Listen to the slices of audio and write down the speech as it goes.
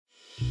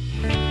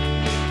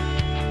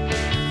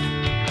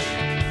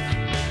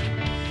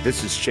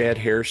This is Chad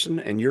Harrison,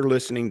 and you're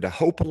listening to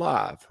Hope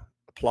Alive,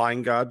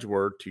 applying God's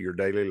Word to your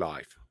daily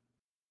life.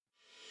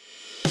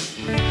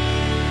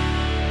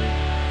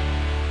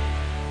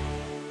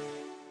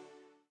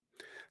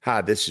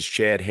 Hi, this is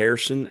Chad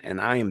Harrison, and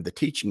I am the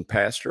teaching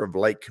pastor of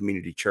Lake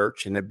Community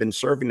Church and have been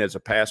serving as a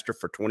pastor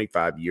for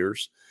 25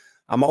 years.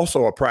 I'm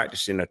also a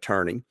practicing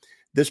attorney.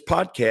 This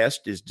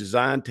podcast is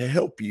designed to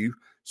help you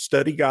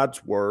study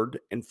God's Word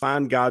and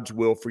find God's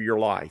will for your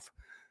life.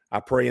 I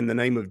pray in the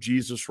name of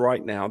Jesus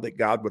right now that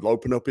God would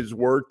open up His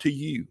Word to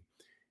you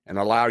and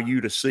allow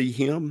you to see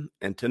Him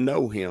and to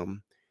know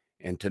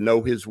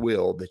His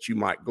will, that you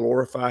might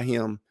glorify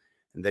Him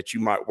and that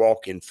you might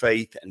walk in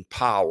faith and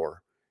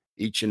power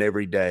each and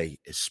every day,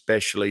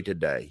 especially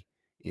today,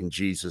 in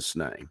Jesus'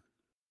 name.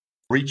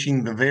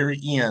 Reaching the very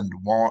end,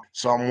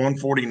 Psalm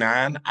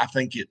 149. I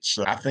think it's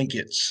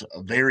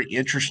a very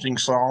interesting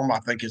psalm.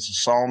 I think it's a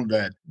psalm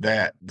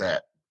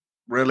that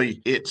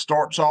really, it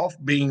starts off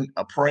being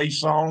a praise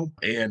song,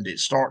 and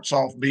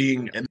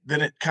and then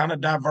it kind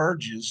of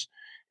diverges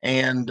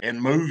and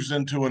moves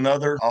into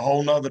a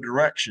whole nother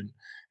direction.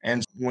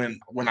 And when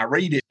I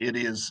read it, it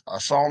is a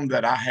psalm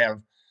that I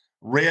have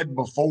read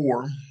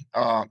before,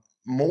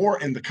 more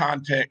in the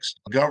context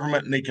of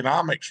government and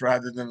economics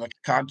rather than the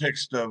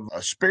context of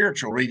a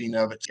spiritual reading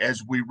of it.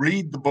 As we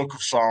read the book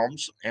of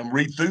Psalms and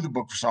read through the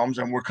book of Psalms,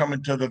 and we're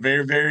coming to the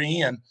very, very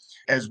end.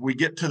 As we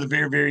get to the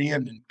very, very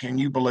end, can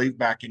you believe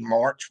back in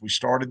March we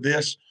started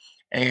this,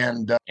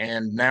 and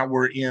now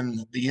we're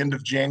in the end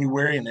of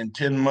January, and in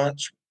 10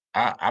 months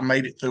I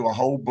made it through a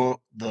whole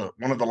book,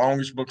 one of the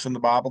longest books in the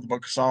Bible, the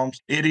book of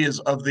Psalms. It is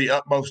of the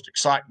utmost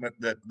excitement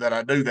that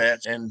I do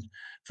that, and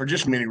for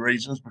just many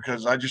reasons,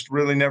 because I just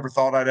really never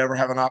thought I'd ever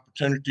have an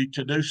opportunity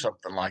to do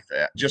something like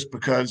that, just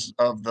because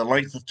of the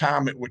length of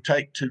time it would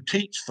take to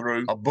teach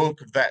through a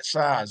book of that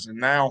size. And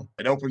now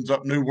it opens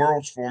up new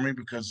worlds for me,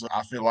 because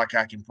I feel like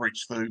I can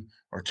preach through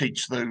or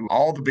teach through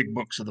all the big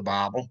books of the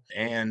Bible,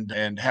 and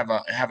have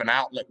an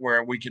outlet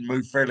where we can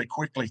move fairly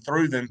quickly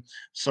through them,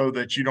 so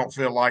that you don't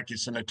feel like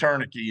it's an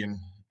eternity,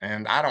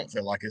 and I don't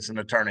feel like it's an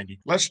eternity.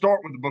 Let's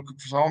start with the book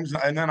of Psalms,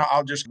 and then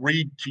I'll just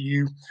read to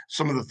you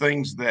some of the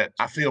things that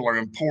I feel are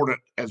important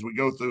as we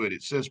go through it.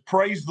 It says,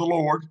 praise the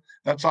Lord.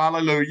 That's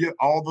hallelujah.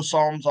 All the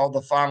Psalms, all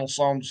the final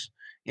Psalms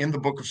in the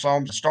book of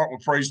Psalms start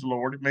with praise the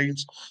Lord. It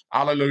means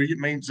hallelujah. It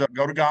means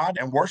go to God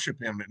and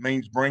worship Him. It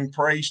means bring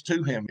praise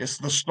to Him. It's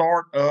the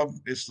start of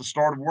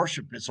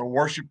worship. It's a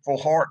worshipful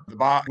heart. The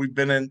Bible,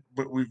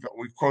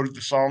 we've quoted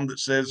the Psalm that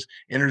says,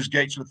 enter His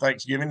gates with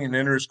thanksgiving and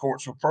enter His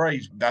courts with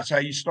praise. That's how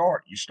you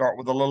start. You start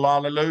with a little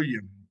hallelujah.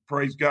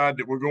 Praise God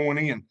that we're going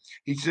in.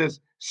 He says,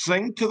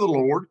 sing to the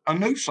Lord a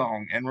new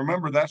song. And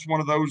remember, that's one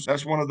of those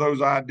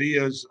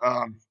ideas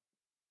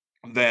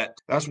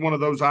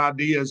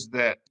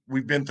that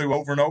we've been through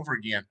over and over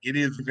again. It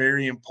is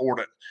very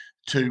important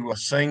to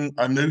sing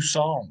a new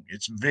song.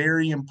 It's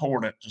very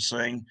important to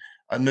sing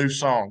a new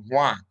song.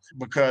 Why?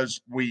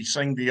 Because we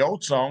sing the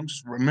old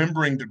songs,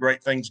 remembering the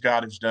great things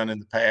God has done in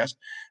the past.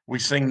 We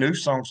sing new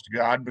songs to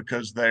God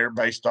because they're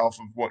based off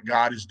of what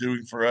God is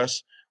doing for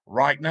us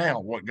right now,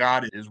 what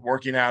God is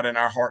working out in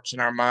our hearts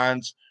and our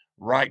minds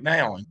right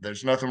now. And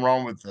there's nothing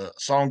wrong with the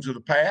songs of the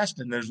past,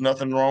 and there's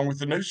nothing wrong with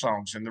the new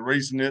songs. And the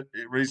reason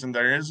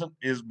there isn't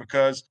is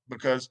because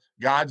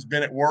God's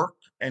been at work,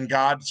 and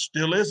God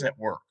still is at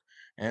work.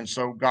 And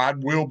so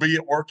God will be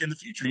at work in the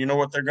future. You know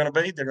what they're going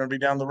to be? They're going to be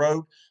down the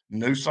road,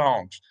 new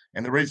songs.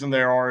 And the reason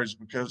there are is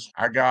because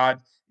our God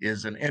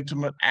is an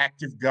intimate,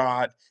 active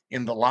God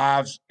in the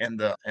lives and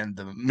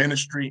the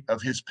ministry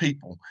of His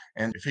people.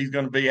 And if He's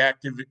going to be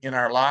active in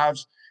our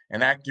lives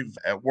and active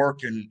at work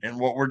in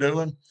what we're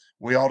doing,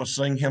 we ought to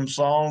sing Him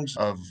songs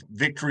of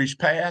victories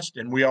past,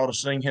 and we ought to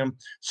sing Him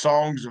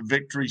songs of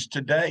victories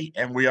today,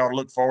 and we ought to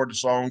look forward to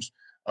songs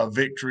of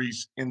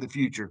victories in the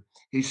future.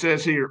 He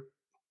says,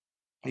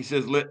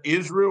 let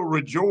Israel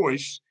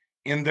rejoice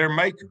in their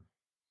Maker.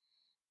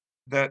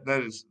 That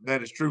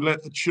is true.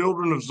 Let the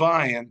children of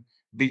Zion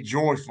be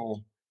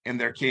joyful in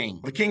their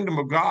King. The kingdom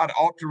of God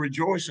ought to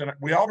rejoice, and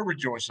we ought to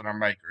rejoice in our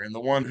Maker, and the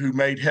one who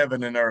made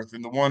heaven and earth,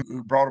 and the one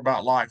who brought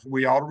about life.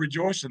 We ought to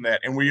rejoice in that,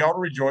 and we ought to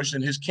rejoice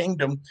in His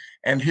kingdom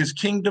and His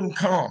kingdom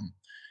come.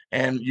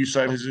 And you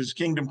say, has His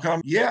kingdom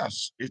come?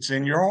 Yes, it's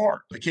in your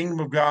heart. The kingdom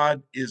of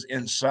God is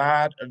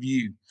inside of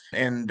you.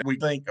 And we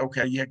think,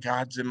 okay, yeah,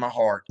 God's in my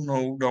heart.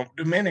 No, don't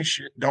diminish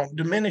it. Don't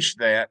diminish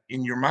that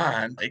in your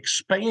mind.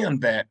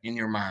 Expand that in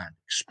your mind.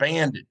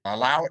 Expand it.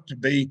 Allow it to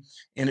be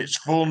in its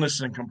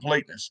fullness and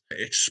completeness.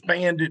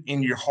 Expand it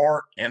in your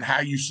heart and how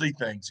you see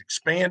things.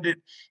 Expand it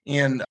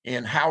in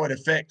how it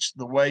affects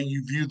the way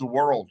you view the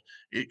world.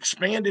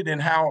 Expand it in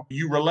how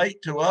you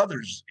relate to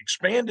others.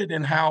 Expand it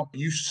in how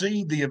you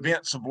see the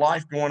events of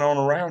life going on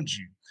around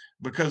you.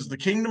 Because the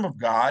kingdom of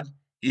God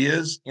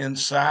is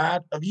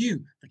inside of you.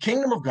 The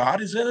kingdom of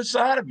God is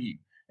inside of you.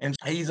 And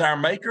He's our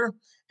Maker,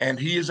 and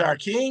He is our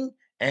King,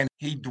 and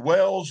He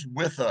dwells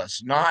with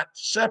us, not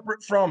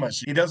separate from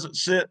us. He doesn't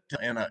sit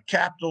in a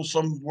capital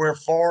somewhere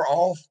far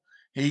off.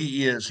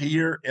 He is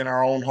here in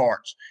our own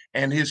hearts,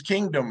 and his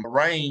kingdom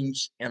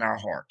reigns in our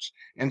hearts.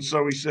 And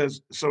so he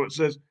says, so it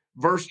says,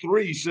 verse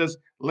 3, he says,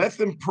 let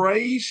them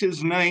praise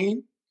his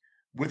name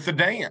with the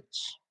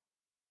dance.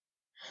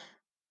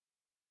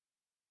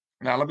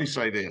 Now, let me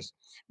say this.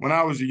 When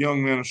I was a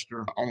young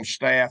minister on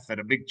staff at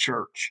a big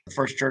church, the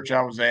first church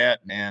I was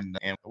at, and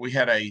we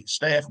had a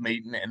staff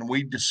meeting and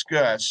we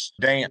discussed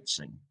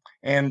dancing,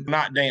 and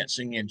not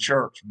dancing in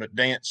church, but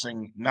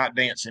dancing, not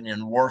dancing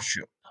in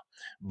worship,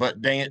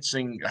 but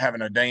dancing,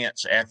 having a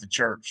dance at the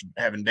church,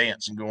 having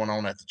dancing going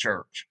on at the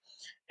church.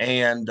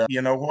 And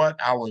you know what?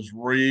 I was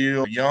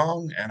real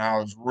young and I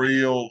was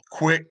real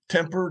quick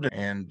tempered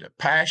and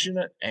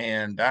passionate.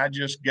 And I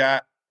just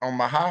got on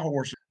my high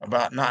horse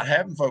about not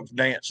having folks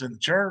dance in the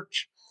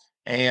church.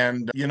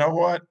 And you know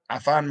what? I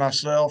find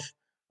myself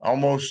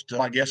almost,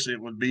 I guess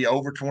it would be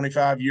over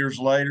 25 years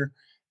later.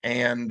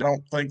 And I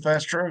don't think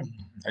that's true.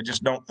 I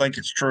just don't think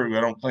it's true.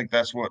 I don't think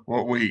that's what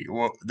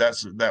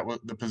that was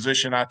the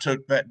position I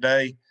took that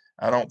day.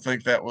 I don't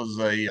think that was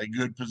a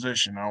good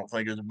position. I don't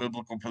think it was a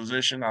biblical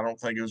position. I don't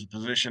think it was a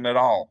position at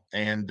all.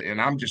 And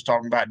I'm just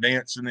talking about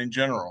dancing in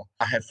general.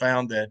 I have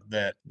found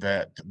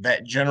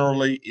that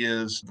generally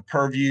is the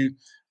purview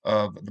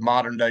of the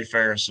modern day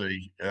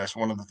Pharisee. That's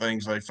one of the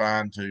things they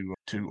find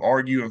to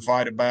argue and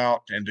fight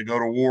about and to go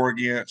to war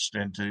against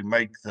and to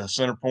make the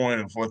center point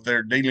of what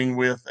they're dealing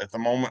with at the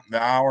moment in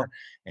the hour.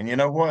 And you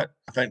know what?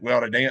 I think we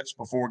ought to dance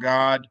before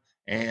God.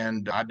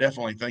 And I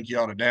definitely think you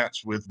ought to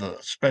dance with the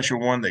special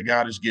one that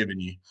God has given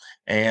you.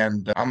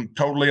 And I'm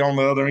totally on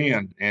the other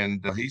end.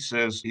 And he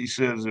says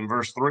in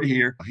verse 3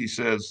 here,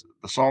 the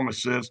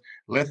psalmist says,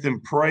 let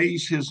them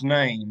praise his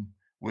name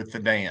with the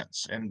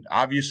dance. And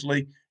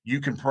obviously, you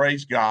can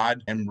praise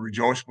God and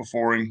rejoice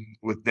before him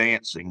with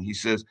dancing. He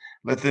says,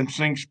 let them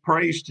sing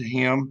praise to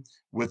him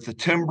with the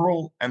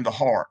timbrel and the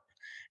harp.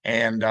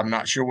 And I'm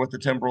not sure what the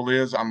timbrel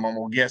is. I'm going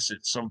to guess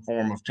it's some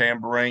form of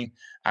tambourine.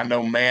 I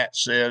know Matt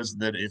says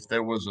that if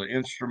there was an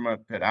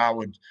instrument that I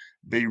would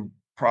be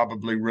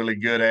probably really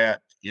good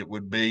at, it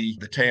would be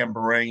the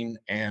tambourine.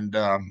 And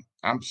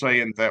I'm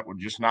saying that would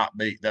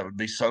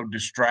be so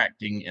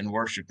distracting in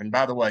worship. And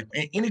by the way,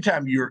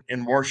 anytime you're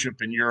in worship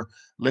and you're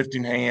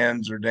lifting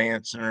hands or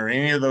dancing or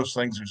any of those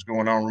things that's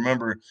going on,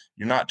 remember,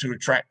 you're not to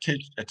attract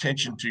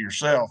attention to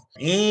yourself.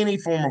 Any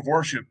form of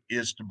worship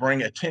is to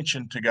bring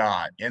attention to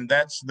God. And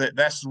that's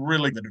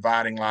really the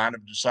dividing line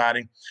of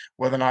deciding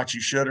whether or not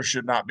you should or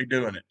should not be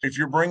doing it. If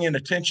you're bringing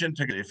attention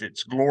to, if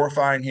it's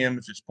glorifying him,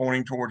 if it's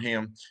pointing toward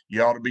him,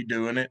 you ought to be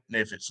doing it.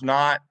 And if it's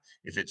not,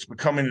 if it's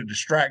becoming a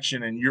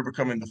distraction and you're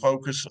becoming the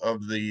focus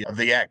of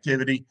the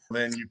activity,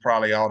 then you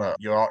probably ought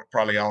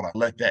to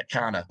let that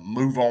kind of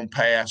move on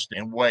past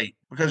and wait,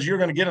 because you're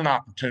going to get an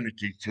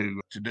opportunity to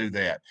do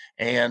that.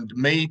 And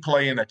me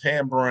playing a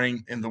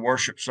tambourine in the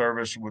worship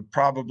service would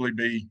probably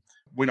be,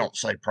 we don't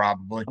say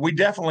probably, we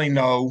definitely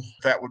know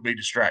that would be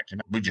distracting.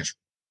 We just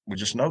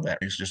know that.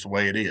 It's just the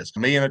way it is.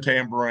 Me and a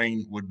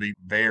tambourine would be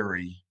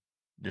very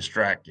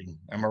distracting.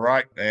 Am I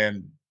right?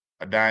 And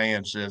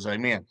Diane says,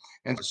 amen.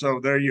 And so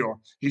there you are.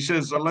 He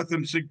says, let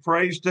them sing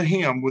praise to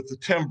him with the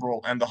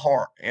timbrel and the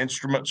harp.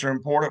 Instruments are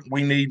important.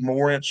 We need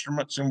more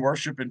instruments in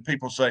worship. And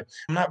people say,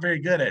 I'm not very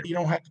good at it. You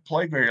don't have to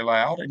play very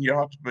loud, and you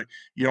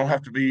don't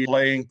have to be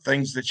playing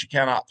things that you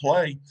cannot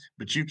play,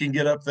 but you can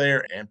get up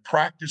there and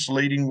practice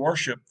leading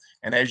worship.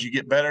 And as you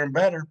get better and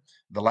better,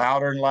 the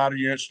louder and louder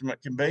your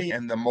instrument can be,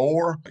 and the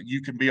more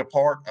you can be a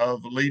part of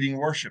leading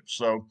worship.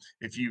 So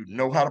if you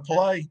know how to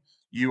play,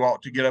 you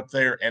ought to get up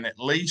there and at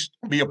least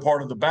be a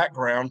part of the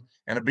background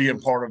and be a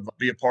part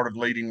of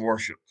leading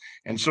worship.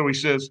 And so he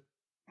says,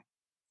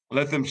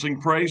 let them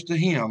sing praise to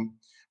him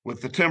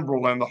with the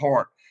timbrel and the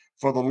harp,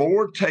 for the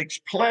Lord takes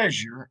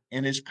pleasure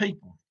in his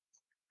people.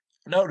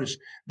 Notice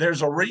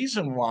there's a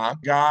reason why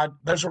God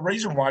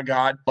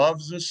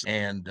loves us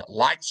and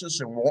likes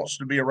us and wants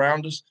to be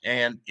around us.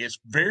 And it's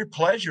very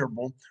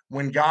pleasurable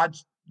when God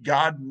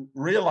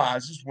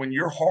realizes, when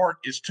your heart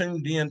is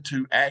tuned in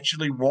to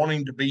actually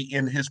wanting to be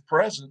in his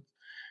presence.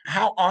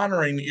 How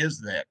honoring is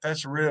that?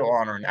 That's real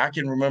honoring. I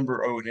can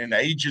remember in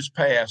ages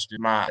past,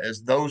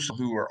 as those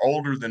who are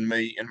older than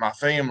me in my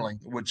family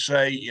would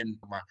say, in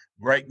my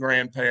great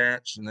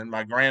grandparents and then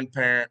my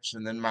grandparents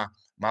and then my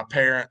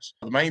parents,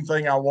 the main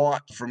thing I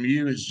want from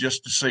you is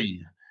just to see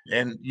you.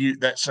 And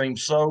that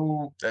seems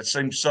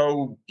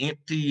so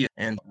empty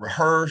and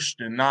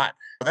rehearsed and not.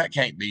 That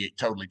can't be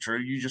totally true.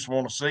 You just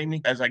want to see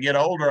me. As I get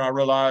older, I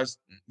realize,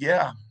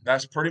 yeah,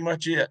 that's pretty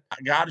much it.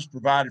 God has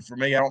provided for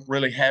me. I don't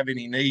really have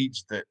any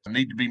needs that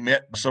need to be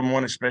met by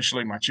someone,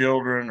 especially my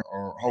children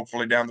or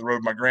hopefully down the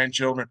road my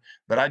grandchildren.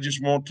 But I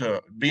just want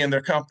to be in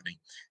their company.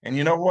 And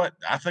you know what?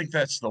 I think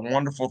that's the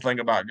wonderful thing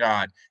about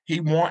God. He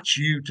wants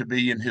you to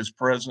be in his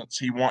presence.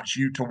 He wants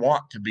you to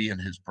want to be in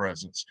his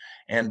presence.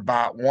 And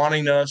by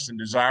wanting us and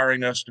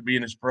desiring us to be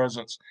in his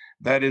presence,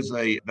 that's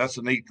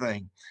a neat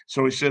thing.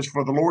 So he says,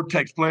 for the Lord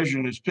takes pleasure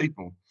in his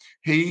people.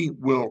 He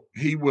will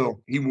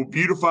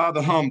beautify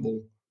the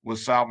humble with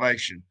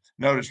salvation.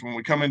 Notice when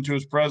we come into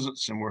his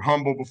presence and we're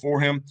humble before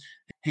him,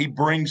 he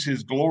brings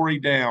his glory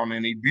down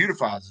and he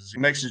beautifies us. He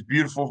makes us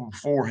beautiful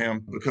before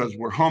him because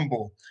we're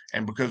humble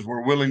and because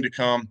we're willing to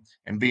come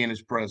and be in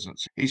his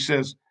presence. He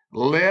says,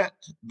 let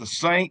the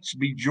saints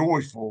be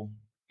joyful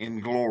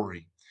in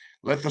glory.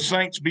 Let the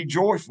saints be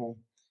joyful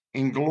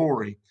in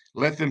glory.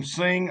 Let them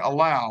sing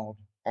aloud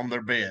on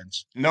their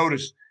beds.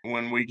 Notice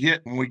when we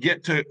get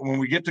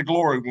to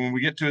glory, when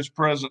we get to his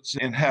presence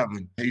in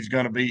heaven,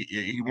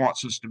 he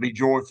wants us to be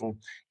joyful.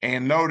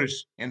 And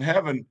notice in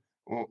heaven,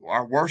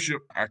 our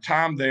worship, our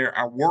time there,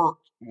 our work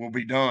will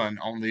be done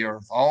on the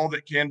earth. All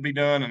that can be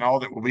done and all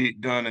that will be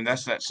done. And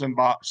that's that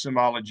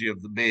symbology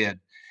of the bed.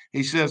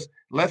 He says,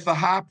 let the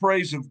high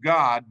praise of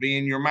God be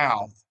in your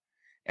mouth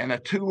and a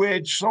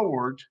two-edged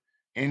sword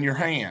in your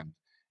hand.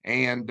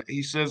 And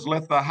he says,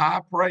 let the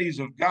high praise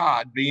of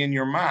God be in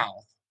your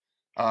mouth,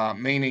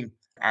 meaning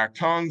our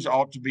tongues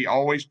ought to be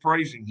always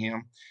praising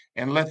him,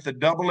 and let the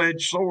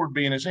double-edged sword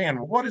be in his hand.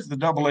 Well, what is the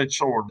double-edged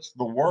sword? It's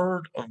the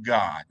word of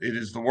God. It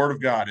is the word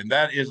of God, and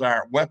that is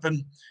our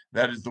weapon.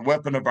 That is the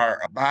weapon of our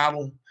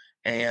battle.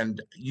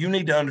 And you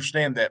need to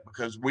understand that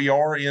because we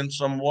are in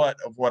somewhat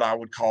of what I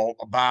would call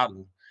a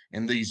battle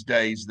in these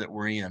days that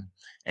we're in.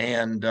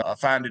 And I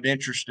find it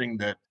interesting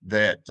that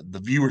the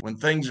viewers, when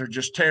things are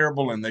just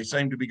terrible and they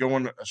seem to be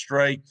going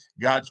astray,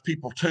 God's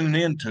people tune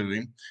into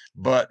him.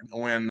 But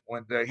when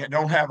they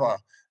don't have a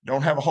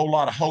whole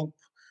lot of hope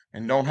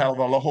and don't have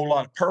a whole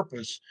lot of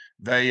purpose,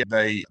 they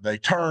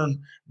turn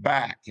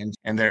back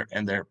and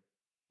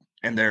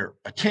their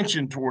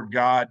attention toward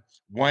God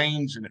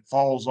wanes and it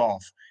falls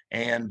off.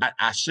 And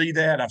I see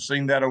that. I've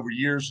seen that over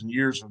years and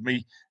years of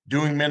me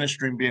doing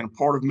ministry and being a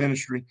part of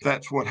ministry.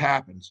 That's what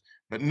happens.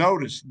 But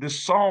notice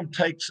this psalm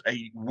takes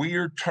a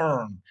weird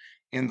turn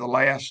in the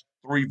last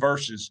three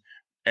verses.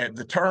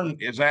 The turn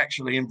is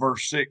actually in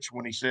verse 6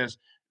 when he says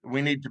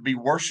we need to be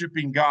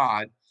worshiping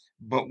God,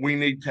 but we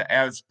need to,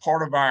 as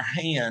part of our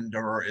hand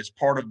or as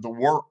part of the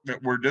work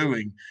that we're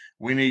doing,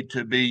 we need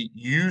to be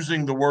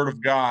using the word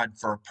of God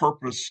for a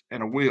purpose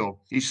and a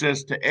will. He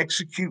says to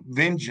execute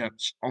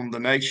vengeance on the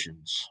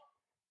nations.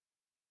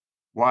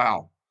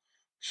 Wow.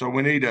 So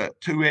we need a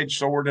two-edged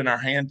sword in our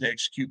hand to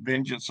execute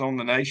vengeance on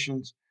the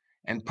nations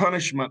and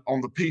punishment on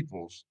the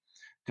peoples,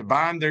 to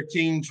bind their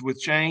kings with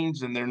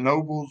chains and their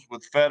nobles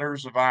with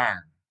fetters of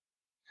iron,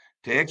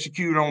 to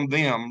execute on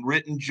them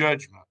written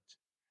judgment.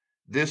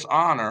 This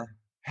honor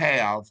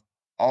have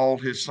all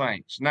his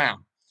saints. Now,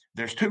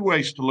 there's two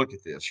ways to look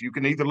at this. You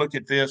can either look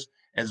at this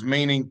as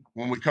meaning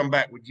when we come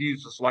back with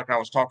Jesus, like I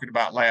was talking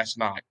about last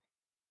night.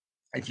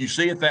 If you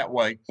see it that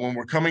way, when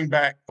we're coming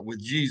back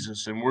with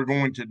Jesus and we're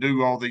going to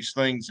do all these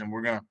things and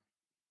we're going to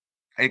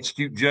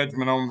execute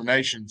judgment on the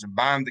nations and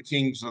bind the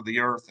kings of the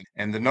earth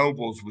and the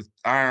nobles with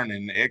iron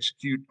and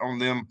execute on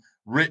them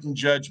written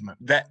judgment,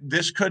 that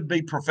this could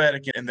be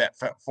prophetic in that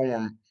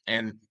form.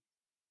 And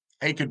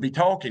he could be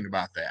talking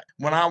about that.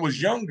 When I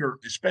was younger,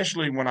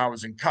 especially when I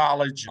was in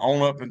college,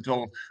 on up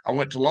until I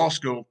went to law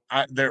school,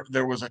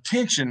 there was a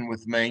tension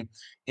with me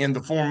in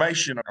the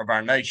formation of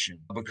our nation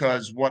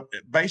because what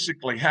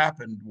basically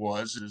happened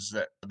is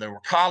that there were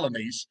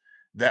colonies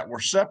that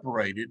were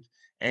separated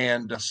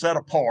and set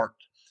apart.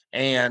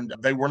 And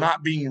they were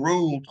not being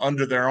ruled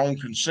under their own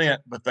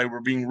consent, but they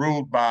were being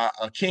ruled by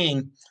a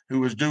king who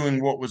was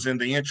doing what was in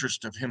the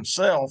interest of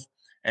himself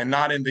and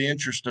not in the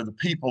interest of the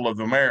people of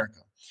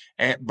America.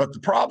 But the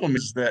problem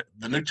is that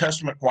the New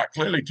Testament quite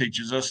clearly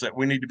teaches us that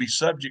we need to be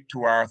subject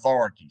to our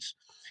authorities.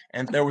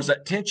 And there was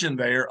that tension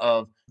there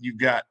of you've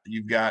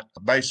got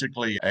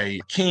basically a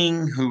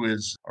king who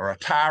is, or a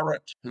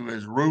tyrant who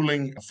is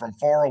ruling from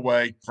far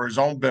away for his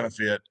own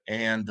benefit,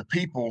 and the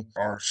people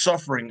are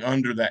suffering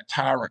under that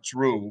tyrant's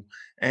rule.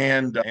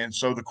 And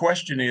so the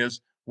question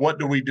is, what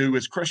do we do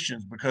as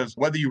Christians? Because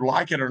whether you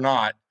like it or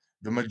not,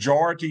 the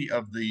majority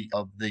of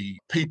the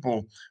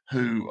people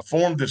who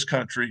formed this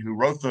country, who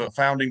wrote the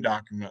founding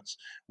documents,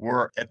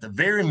 were at the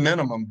very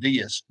minimum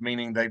deists,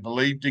 meaning they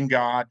believed in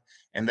God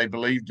and they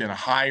believed in a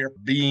higher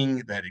being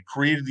that had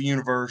created the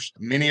universe.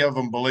 Many of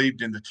them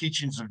believed in the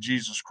teachings of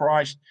Jesus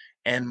Christ,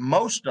 and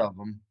most of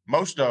them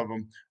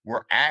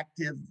were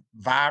active,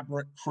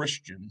 vibrant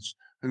Christians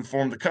who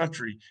formed the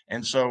country.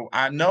 And so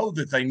I know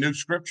that they knew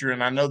Scripture,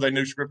 and I know they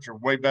knew Scripture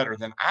way better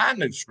than I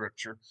knew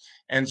Scripture.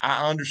 And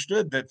I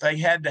understood that they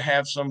had to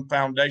have some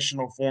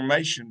foundational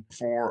formation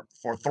for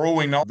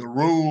throwing off the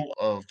rule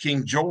of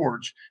King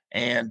George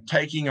and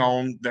taking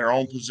on their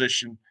own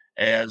position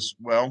as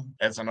well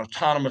as an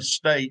autonomous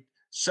state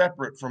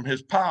separate from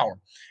his power.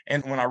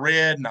 And when I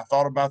read and I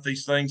thought about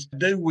these things,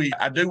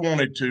 I do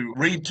wanted to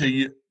read to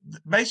you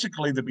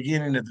basically the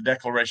beginning of the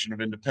Declaration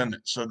of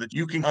Independence so that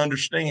you can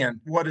understand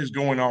what is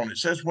going on. It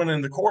says, when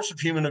in the course of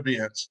human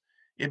events,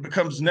 it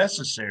becomes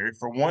necessary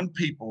for one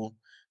people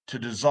to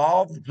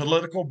dissolve the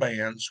political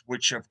bands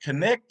which have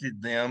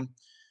connected them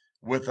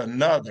with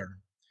another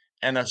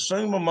and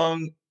assume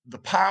among the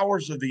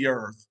powers of the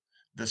earth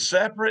the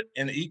separate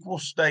and equal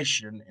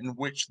station in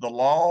which the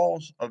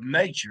laws of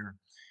nature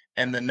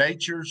and the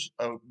natures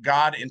of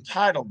God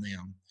entitle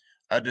them,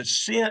 a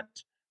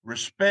descent,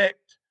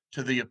 respect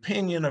to the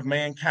opinion of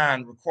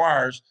mankind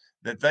requires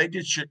that they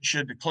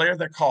should declare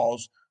their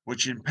cause,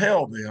 which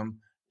impel them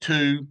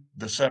to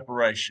the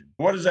separation.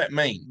 What does that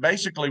mean?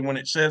 Basically, when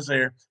it says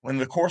there, when in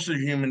the course of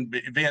human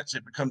events,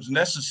 it becomes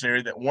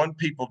necessary that one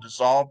people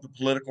dissolve the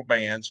political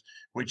bands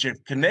which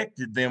have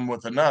connected them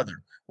with another.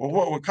 Well,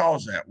 what would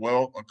cause that?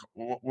 Well,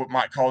 what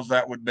might cause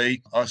that would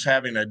be us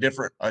having a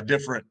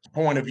different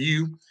point of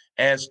view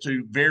as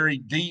to very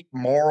deep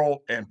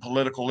moral and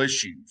political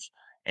issues,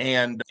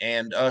 and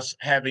us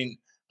having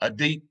a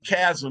deep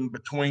chasm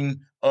between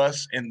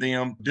us and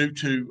them due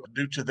to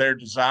their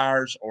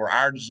desires or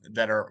ours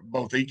that are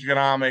both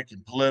economic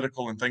and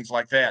political and things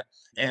like that.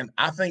 And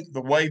I think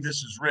the way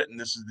this is written,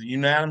 this is the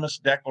unanimous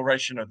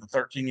declaration of the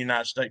 13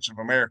 United States of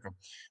America.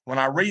 When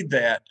I read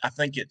that, I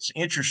think it's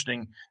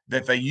interesting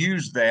that they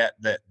use that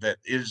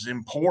is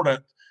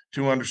important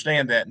to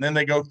understand that. And then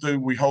they go through,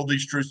 we hold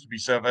these truths to be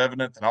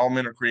self-evident, that all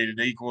men are created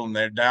equal and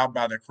they're endowed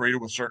by their creator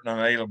with certain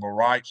unalienable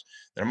rights,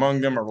 that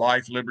among them are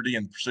life, liberty,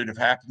 and the pursuit of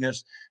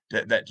happiness,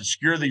 that to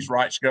secure these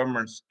rights,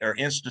 governments are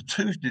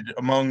instituted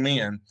among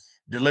men,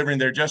 delivering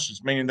their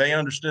justice, meaning they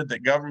understood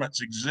that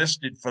governments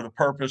existed for the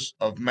purpose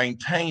of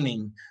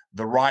maintaining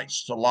the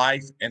rights to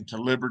life and to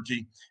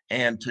liberty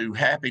and to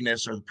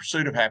happiness, or the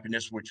pursuit of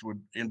happiness, which would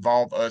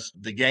involve us,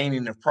 the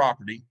gaining of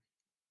property.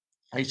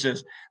 He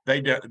says they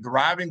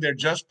deriving their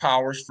just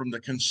powers from the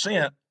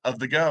consent of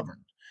the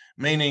governed,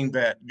 meaning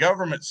that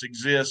governments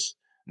exist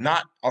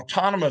not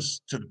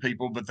autonomous to the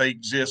people, but they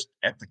exist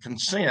at the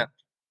consent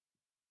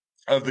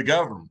of the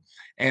governed.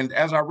 And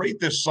as I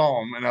read this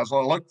psalm, and as I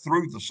look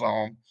through the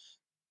psalm,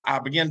 I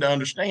begin to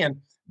understand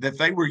that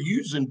they were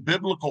using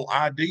biblical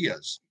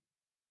ideas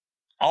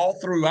all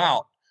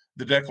throughout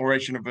the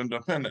Declaration of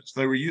Independence.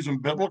 They were using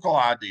biblical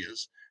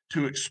ideas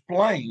to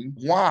explain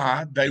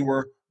why they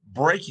were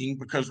breaking,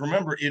 because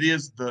remember, it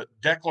is the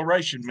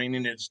declaration,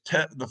 meaning it's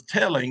the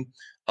telling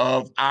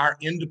of our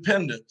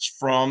independence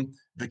from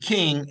the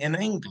king in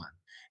England.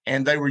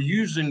 And they were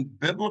using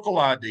biblical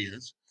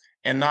ideas,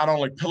 and not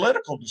only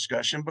political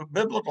discussion, but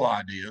biblical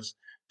ideas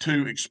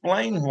to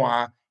explain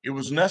why it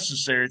was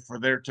necessary for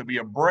there to be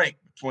a break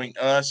between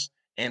us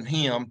and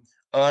him,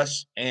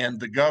 us and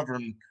the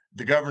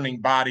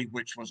governing body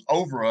which was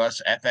over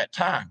us at that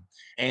time.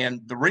 And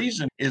the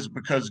reason is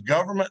because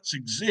governments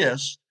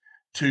exist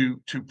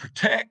to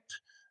protect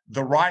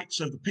the rights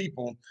of the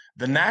people,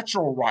 the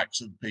natural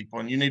rights of the people.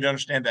 And you need to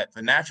understand that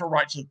the natural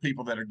rights of the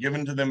people that are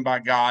given to them by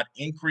God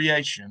in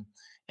creation.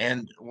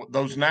 And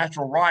those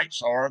natural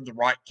rights are the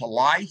right to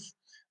life,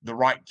 the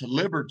right to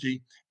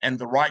liberty, and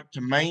the right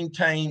to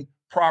maintain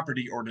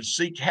property or to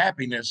seek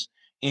happiness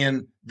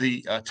in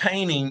the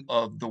attaining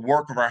of the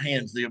work of our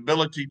hands, the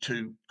ability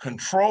to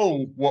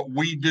control what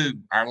we do,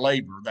 our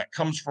labor that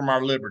comes from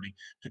our liberty,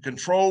 to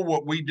control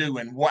what we do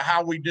and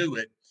how we do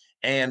it,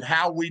 and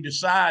how we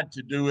decide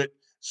to do it,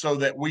 so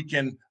that we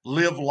can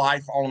live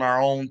life on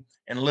our own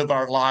and live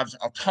our lives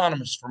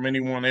autonomous from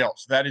anyone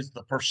else. That is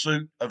the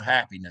pursuit of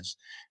happiness.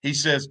 He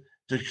says,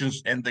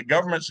 and the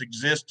governments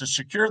exist to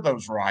secure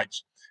those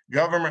rights.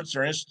 Governments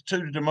are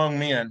instituted among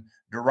men,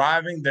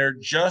 deriving their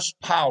just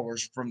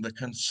powers from the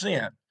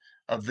consent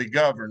of the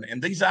governed.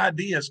 And these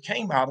ideas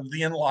came out of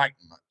the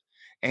Enlightenment.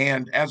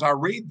 And as I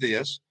read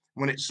this,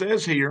 when it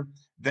says here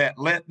that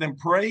let them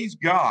praise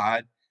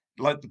God,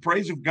 let the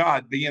praise of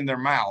God be in their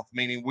mouth,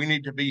 meaning we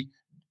need to be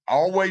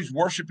always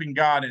worshiping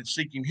God and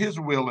seeking his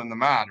will in the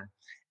matter,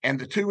 and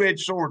the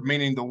two-edged sword,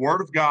 meaning the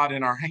word of God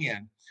in our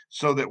hand,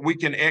 so that we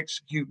can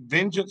execute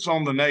vengeance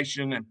on the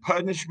nation and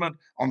punishment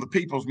on the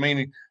peoples,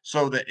 meaning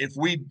so that if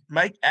we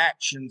make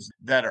actions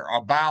that are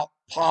about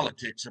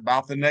politics,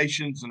 about the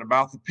nations and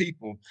about the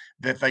people,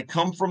 that they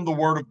come from the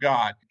word of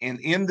God. And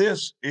in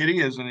this it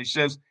is, and he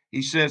says,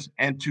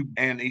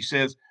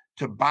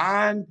 to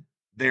bind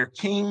their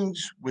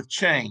kings with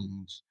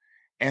chains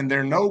and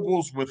their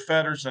nobles with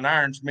fetters and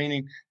irons,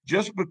 meaning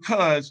just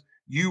because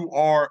you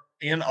are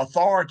in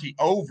authority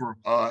over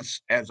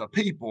us as a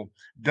people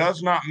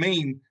does not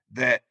mean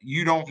that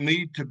you don't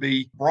need to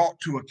be brought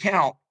to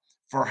account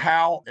for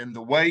how and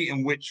the way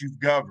in which you've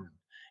governed.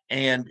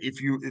 And if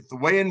the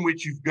way in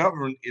which you've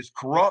governed is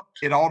corrupt,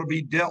 it ought to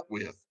be dealt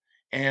with.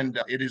 And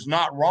it is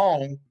not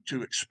wrong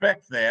to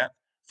expect that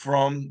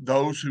from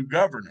those who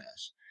govern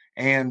us.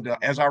 And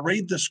as I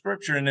read the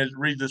scripture and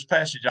read this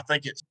passage, I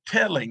think it's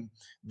telling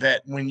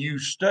that when you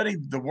study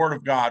the word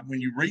of God, when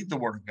you read the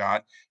word of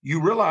God,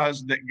 you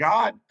realize that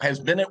God has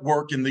been at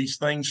work in these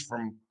things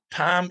from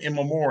time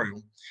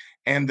immemorial,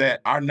 and that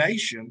our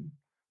nation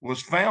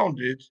was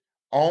founded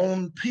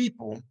on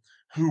people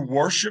who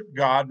worshiped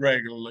God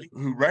regularly,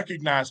 who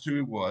recognized who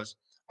he was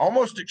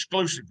almost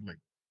exclusively.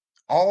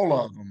 All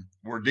of them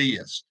were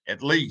deists,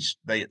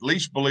 they at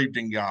least believed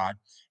in God.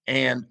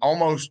 And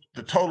almost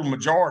the total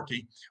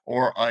majority,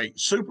 or a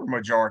super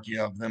majority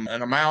of them,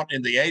 an amount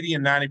in the 80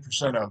 and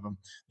 90% of them,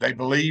 they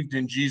believed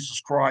in Jesus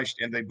Christ,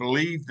 and they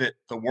believed that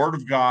the word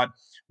of God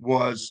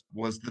was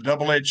the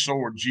double-edged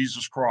sword,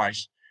 Jesus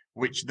Christ,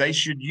 which they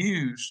should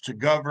use to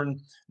govern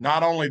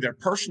not only their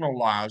personal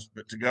lives,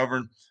 but to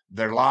govern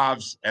their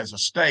lives as a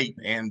state.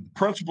 And the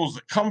principles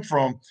that come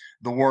from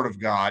the Word of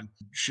God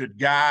should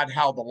guide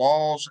how the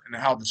laws and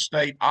how the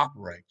state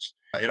operates.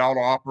 It ought to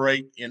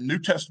operate in New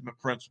Testament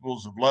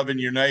principles of loving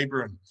your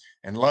neighbor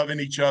and loving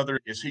each other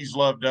as He's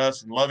loved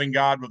us and loving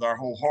God with our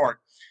whole heart.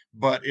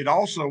 But it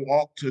also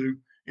ought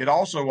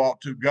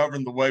to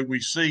govern the way we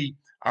see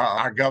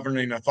our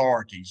governing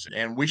authorities,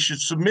 and we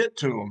should submit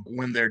to them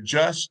when they're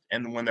just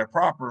and when they're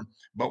proper.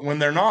 But when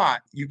they're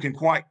not, you can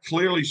quite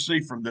clearly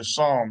see from this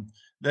psalm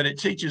that it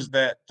teaches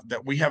that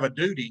we have a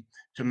duty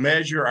to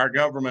measure our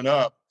government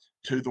up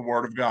to the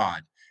Word of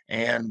God.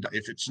 And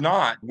if it's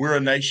not, we're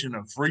a nation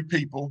of free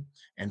people,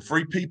 and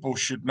free people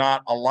should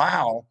not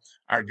allow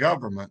our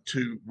government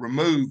to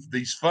remove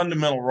these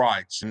fundamental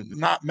rights, and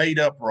not made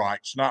up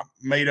rights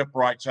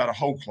out of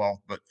whole cloth,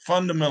 but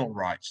fundamental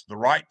rights: the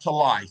right to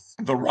life,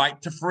 the right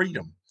to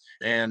freedom.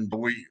 And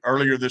we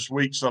earlier this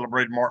week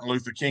celebrated Martin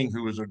Luther King,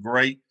 who was a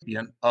great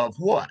champion of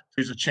what?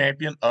 He's a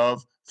champion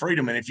of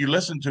freedom. And if you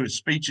listen to his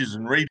speeches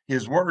and read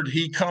his word,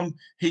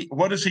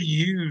 what does he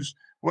use?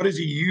 What does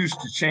he use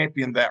to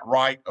champion that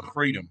right of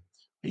freedom?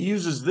 He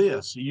uses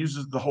this. He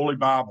uses the Holy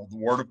Bible, the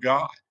Word of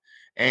God,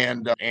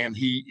 and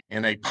he,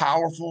 in a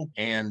powerful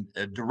and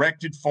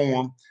directed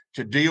form,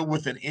 to deal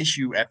with an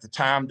issue at the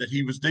time that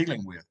he was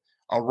dealing with.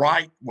 A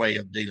right way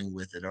of dealing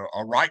with it,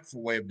 a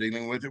rightful way of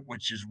dealing with it,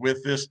 which is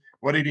with this.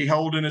 What did he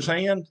hold in his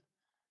hand?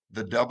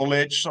 The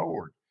double-edged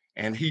sword.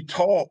 And he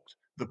taught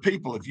the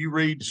people. If you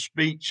read the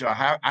speech,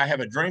 I Have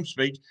a Dream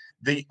speech,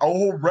 the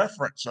old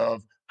reference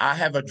of I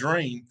have a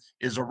dream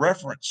is a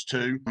reference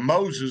to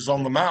Moses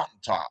on the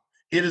mountaintop.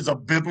 It is a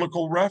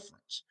biblical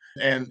reference,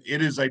 and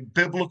it is a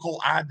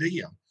biblical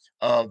idea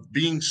of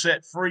being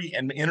set free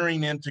and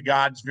entering into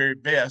God's very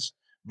best,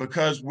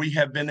 because we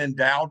have been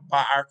endowed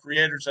by our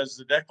creators, as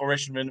the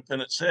Declaration of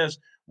Independence says,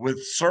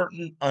 with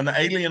certain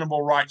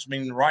unalienable rights,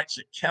 meaning rights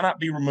that cannot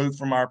be removed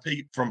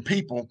from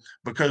people,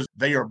 because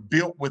they are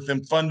built with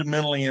them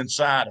fundamentally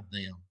inside of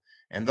them.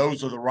 And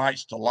those are the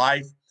rights to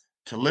life,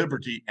 to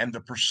liberty, and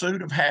the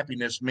pursuit of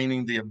happiness,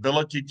 meaning the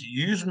ability to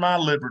use my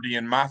liberty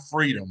and my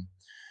freedom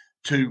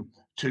to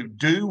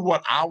do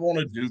what I want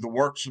to do, the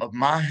works of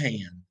my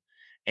hand,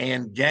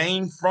 and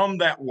gain from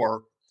that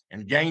work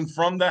and gain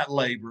from that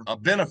labor a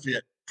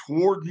benefit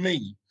toward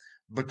me,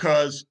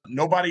 because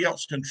nobody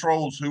else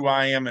controls who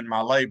I am in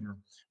my labor.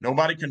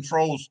 Nobody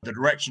controls the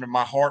direction of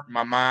my heart and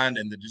my mind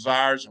and the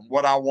desires and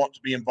what I want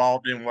to be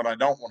involved in, what I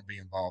don't want to be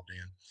involved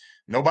in.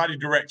 Nobody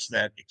directs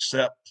that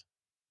except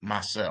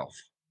myself.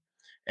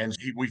 And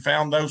we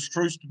found those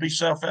truths to be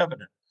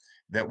self-evident,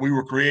 that we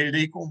were created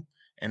equal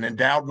and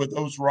endowed with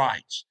those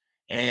rights.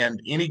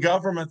 And any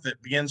government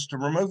that begins to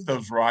remove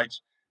those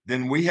rights,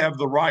 then we have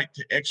the right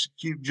to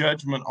execute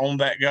judgment on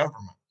that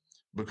government,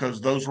 because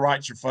those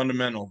rights are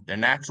fundamental. They're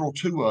natural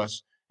to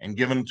us and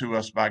given to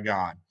us by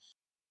God.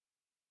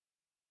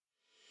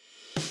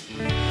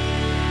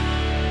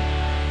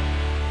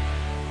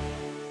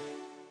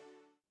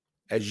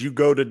 As you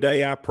go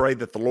today, I pray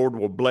that the Lord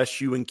will bless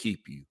you and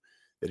keep you,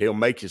 that He'll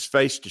make His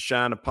face to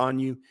shine upon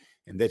you,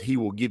 and that He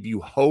will give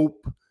you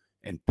hope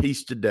and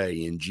peace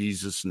today, in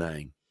Jesus'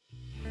 name.